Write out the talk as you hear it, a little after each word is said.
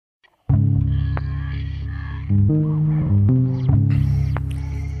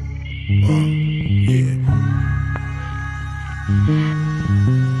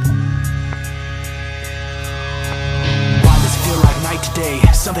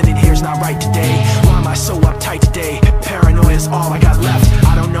something in here's not right today. Why am I so uptight today? Paranoia is all I got left.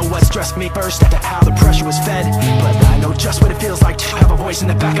 I don't know what stressed me first after how the pressure was fed, but I know just what it feels like to have a voice in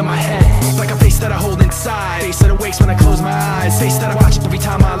the back of my head. Like a face that I hold inside, face that awakes when I close my eyes, face that I watch every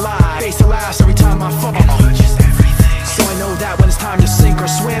time I lie, face that laughs every time I fall. So I know that when it's time to sink or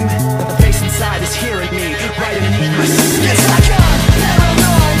swim, that the face inside is hearing me right underneath my skin. It's like a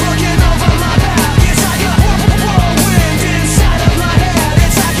paranoid looking over my back. It's like a whirlwind inside of my head.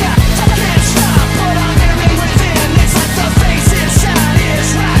 It's like I can't stop what I'm hearing within. It's like the face inside is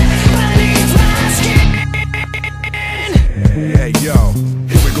right beneath my skin. Hey yo,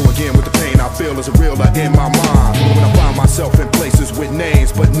 here we go again with the pain I feel is real in my mind. When I find myself in places with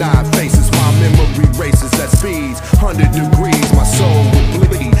names but not faces, my memory races at speeds 100 degrees. My soul would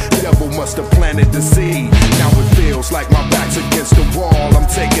bleed. The devil must have planted the seed. Now it feels like my back's against the wall. I'm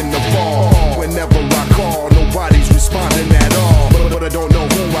taking the fall. Whenever I call, nobody's responding at all. But I don't know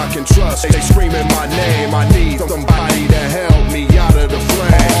who I can trust. They screaming my name. I need somebody to help me out of the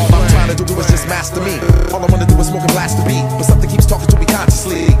flame. All I'm trying to do is just master me. All I wanna do is smoke and blast the beat. But something keeps talking to me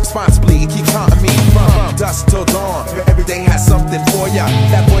consciously, responsibly. It keeps haunting me from dusk till dawn. Every day has something for ya.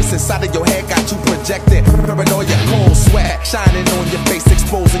 That voice inside of your head got you projected. Paranoia, cold sweat shining on your face,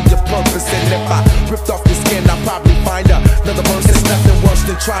 exposing your purpose. And if I ripped off your skin, I'll probably find another person. It's nothing worse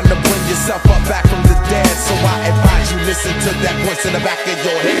than trying to bring yourself up back from the dead. So I advise you listen to that voice in the back of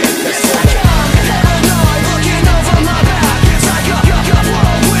your head. That's all.